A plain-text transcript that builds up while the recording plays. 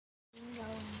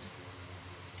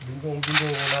Bingo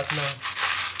lahat na.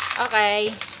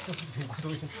 Okay.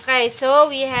 Okay, so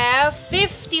we have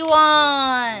 51.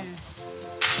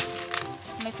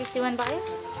 May 51 ba kayo?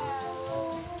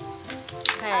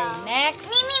 Okay, next.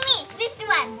 Me.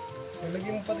 51.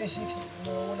 Nalagyan mo pati 6.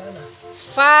 Wala na.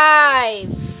 5.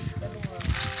 51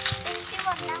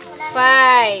 na. Wala na.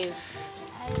 5.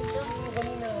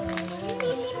 Kanina.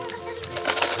 Hindi mo kasali.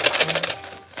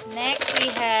 Next, we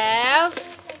have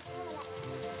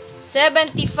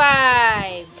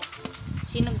 75.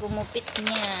 Sino gumupit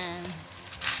niyan?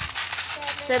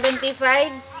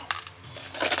 75.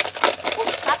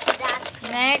 Stop that.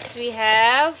 Next, we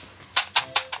have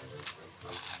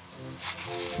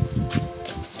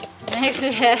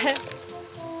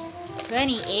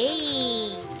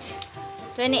 28.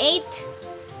 28.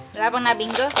 Wala bang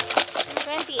nabingo?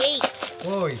 28.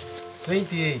 Hoy,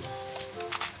 28.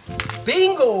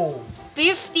 Bingo!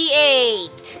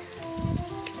 58.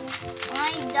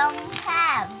 I don't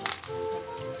have.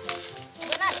 Do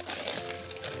not.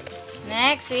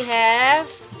 Next, we have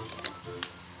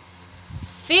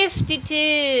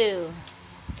 52.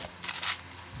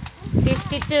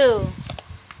 52.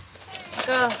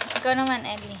 Ikaw naman,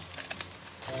 Ellie.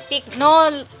 Pick, no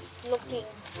looking.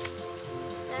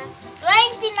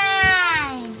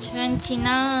 29. 29.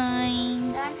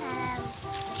 Don't have.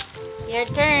 Your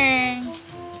turn.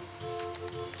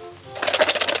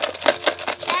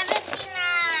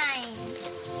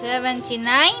 79. 79.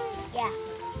 Yeah.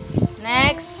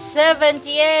 Next,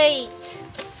 78.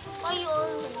 Why you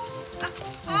always?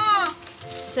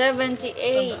 78.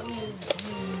 You're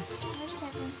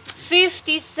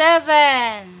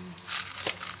 57.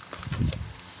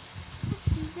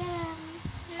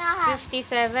 57.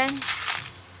 57.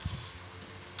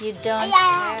 You don't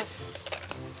Yeah. have.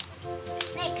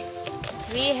 Next.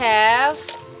 We have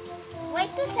Wait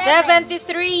to 7.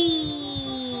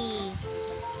 73.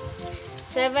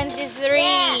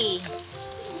 73.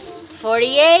 Yes.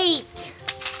 48.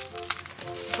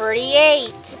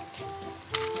 48.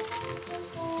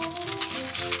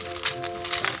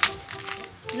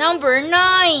 Number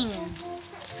 9.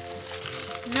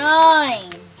 9.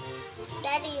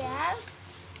 Daddy, you have?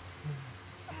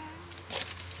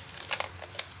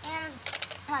 And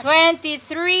what?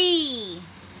 23.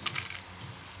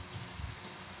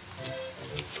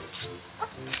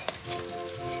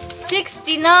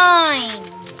 69.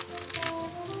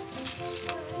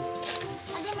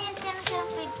 Again, may tira siya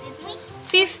 53.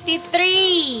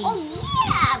 53. Oh,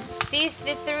 yeah!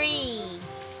 53.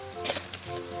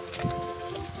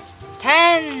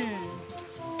 10.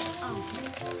 Oh,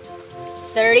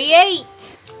 38.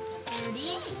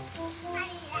 38.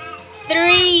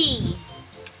 3.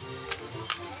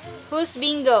 Who's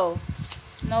bingo?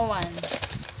 No one.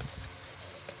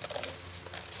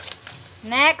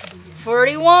 Next,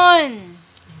 41.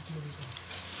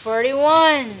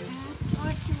 41.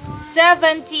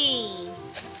 70.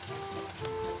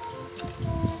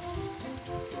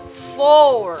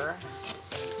 4.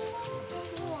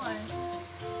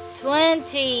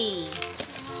 20.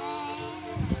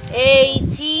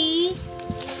 80.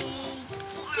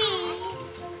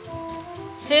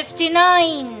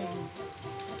 59.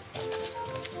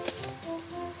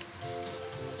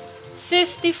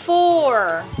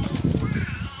 54.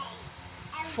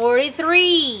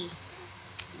 43.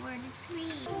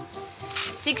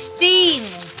 16.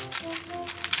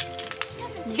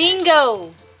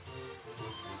 Bingo.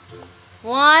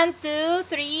 1, 2,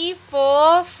 3,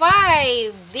 4,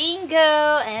 5.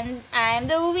 Bingo. And I'm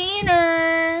the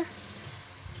winner.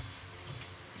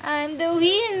 I'm the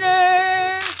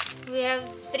winner. We have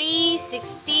 3,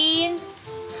 16,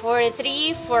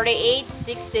 43, 48,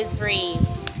 63.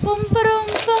 Bum, ba-dum,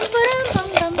 bum, ba-dum, bum,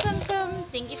 bum, bum, bum.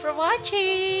 Thank you for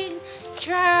watching.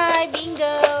 Try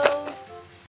bingo.